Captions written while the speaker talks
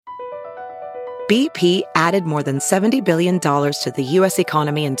BP added more than $70 billion to the U.S.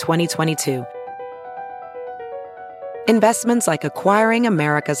 economy in 2022. Investments like acquiring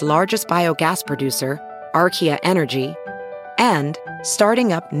America's largest biogas producer, Archaea Energy, and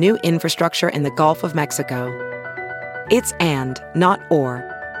starting up new infrastructure in the Gulf of Mexico. It's and, not or.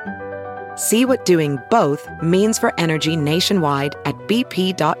 See what doing both means for energy nationwide at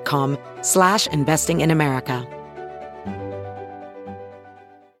bp.com/investing in America.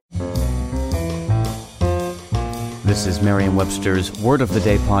 This is Merriam-Webster's Word of the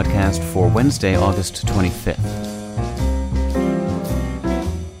Day podcast for Wednesday, August 25th.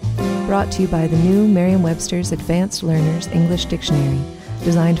 Brought to you by the new Merriam-Webster's Advanced Learners English Dictionary,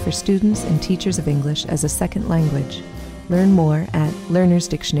 designed for students and teachers of English as a second language. Learn more at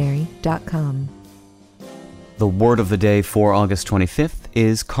learnersdictionary.com. The word of the day for August 25th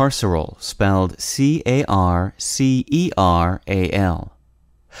is carceral, spelled C-A-R-C-E-R-A-L.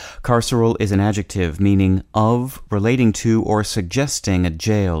 Carceral is an adjective meaning of, relating to, or suggesting a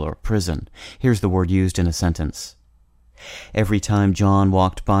jail or prison. Here's the word used in a sentence. Every time John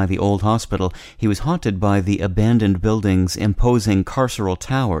walked by the old hospital, he was haunted by the abandoned building's imposing carceral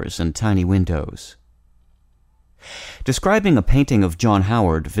towers and tiny windows. Describing a painting of John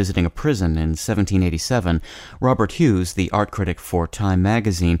Howard visiting a prison in 1787, Robert Hughes, the art critic for Time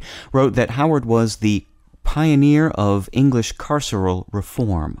magazine, wrote that Howard was the pioneer of English carceral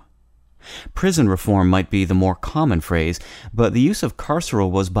reform. Prison reform might be the more common phrase, but the use of carceral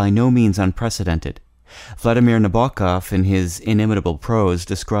was by no means unprecedented. Vladimir Nabokov, in his inimitable prose,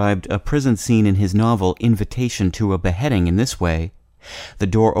 described a prison scene in his novel Invitation to a Beheading in this way: "The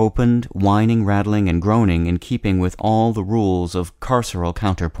door opened, whining, rattling, and groaning in keeping with all the rules of carceral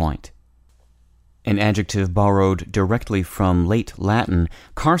counterpoint." An adjective borrowed directly from late Latin,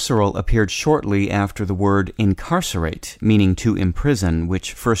 carceral appeared shortly after the word incarcerate, meaning to imprison,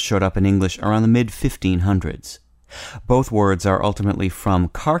 which first showed up in English around the mid-1500s. Both words are ultimately from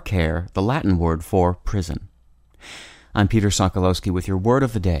carcer, the Latin word for prison. I'm Peter Sokolowski with your Word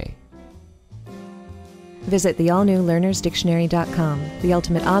of the Day. Visit the all-new learnersdictionary.com, the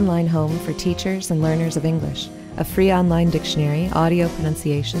ultimate online home for teachers and learners of English. A free online dictionary, audio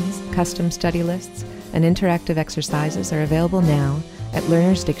pronunciations, custom study lists, and interactive exercises are available now at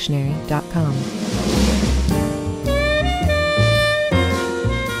learnersdictionary.com.